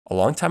A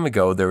long time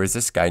ago, there was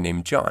this guy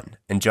named John,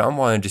 and John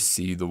wanted to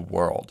see the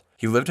world.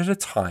 He lived at a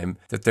time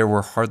that there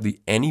were hardly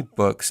any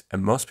books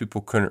and most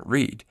people couldn't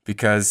read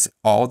because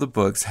all the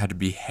books had to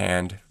be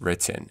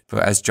handwritten.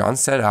 But as John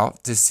set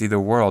out to see the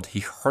world,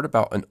 he heard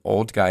about an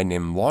old guy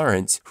named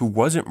Lawrence who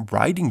wasn't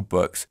writing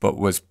books but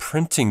was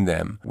printing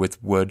them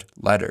with wood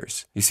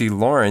letters. You see,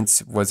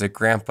 Lawrence was a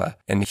grandpa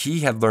and he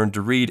had learned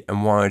to read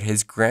and wanted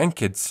his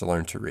grandkids to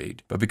learn to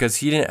read. But because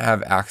he didn't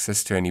have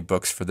access to any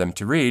books for them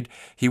to read,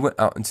 he went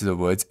out into the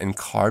woods and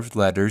carved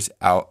letters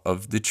out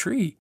of the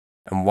tree.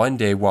 And one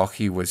day while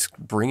he was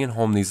bringing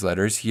home these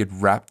letters, he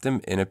had wrapped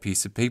them in a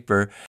piece of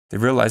paper. They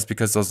realized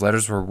because those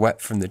letters were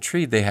wet from the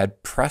tree, they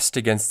had pressed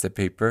against the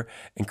paper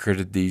and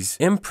created these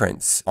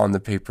imprints on the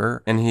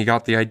paper. And he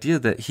got the idea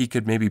that he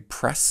could maybe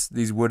press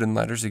these wooden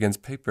letters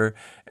against paper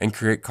and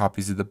create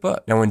copies of the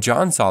book. Now, when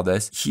John saw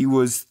this, he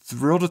was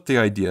thrilled at the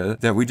idea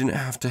that we didn't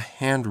have to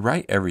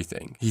handwrite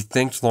everything. He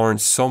thanked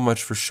Lawrence so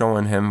much for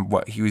showing him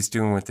what he was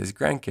doing with his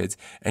grandkids.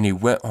 And he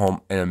went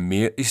home and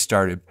immediately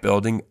started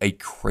building a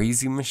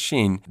crazy machine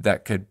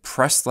that could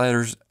press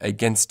letters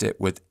against it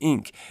with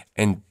ink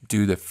and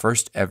do the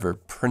first ever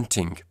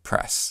printing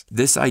press.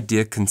 This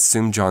idea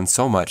consumed John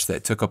so much that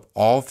it took up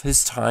all of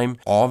his time,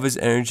 all of his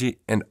energy,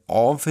 and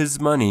all of his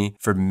money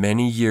for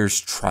many years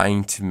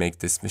trying to make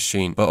this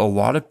machine. But a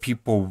lot of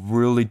people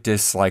really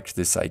disliked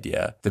this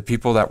idea. The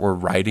people that were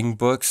writing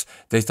books,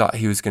 they thought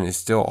he was going to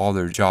steal all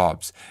their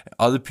jobs.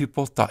 Other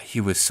people thought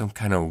he was some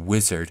kind of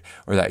wizard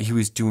or that he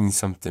was doing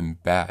something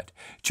bad.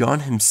 John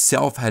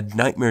himself had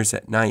nightmares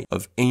at night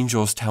of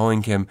angels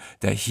telling him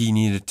that he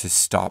needed to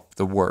stop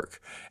the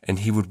work. And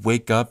he would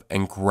wake up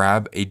and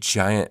grab a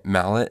giant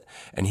mallet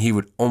and he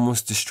would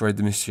almost destroy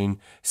the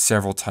machine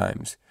several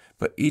times.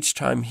 But each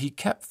time he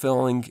kept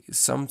feeling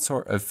some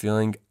sort of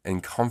feeling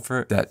and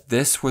comfort that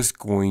this was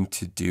going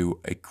to do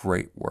a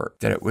great work,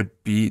 that it would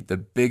be the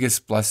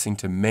biggest blessing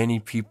to many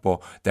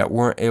people that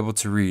weren't able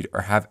to read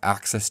or have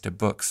access to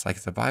books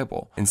like the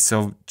Bible. And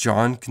so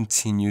John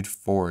continued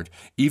forward,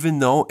 even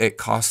though it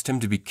cost him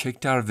to be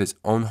kicked out of his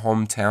own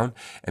hometown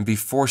and be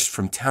forced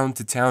from town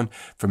to town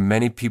from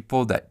many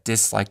people that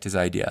disliked his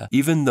idea.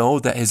 Even though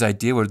that his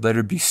idea would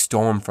later be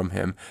stolen from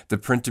him, the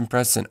printing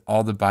press and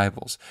all the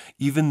Bibles.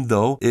 Even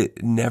though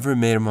it never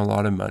made him a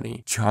lot of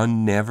money,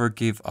 John never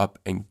gave up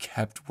and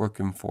kept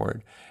working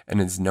forward and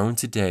is known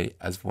today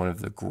as one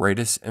of the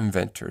greatest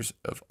inventors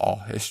of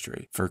all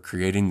history for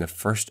creating the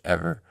first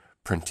ever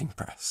printing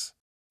press.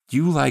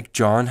 You, like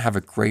John, have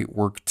a great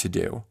work to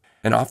do.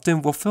 And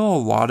often we'll feel a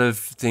lot of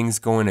things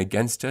going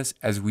against us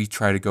as we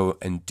try to go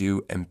and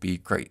do and be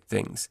great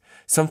things.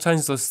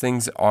 Sometimes those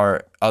things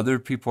are other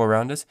people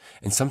around us,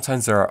 and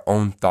sometimes they're our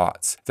own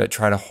thoughts that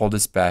try to hold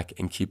us back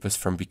and keep us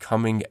from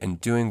becoming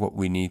and doing what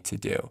we need to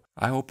do.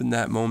 I hope in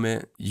that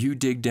moment you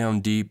dig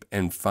down deep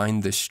and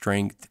find the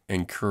strength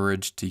and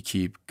courage to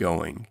keep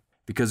going,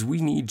 because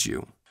we need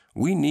you.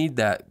 We need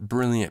that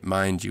brilliant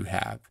mind you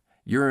have,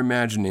 your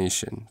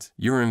imaginations,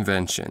 your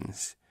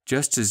inventions.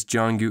 Just as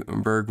Johann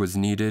Gutenberg was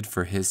needed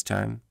for his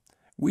time,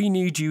 we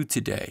need you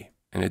today.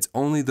 And it's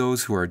only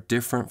those who are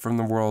different from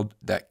the world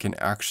that can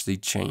actually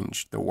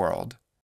change the world.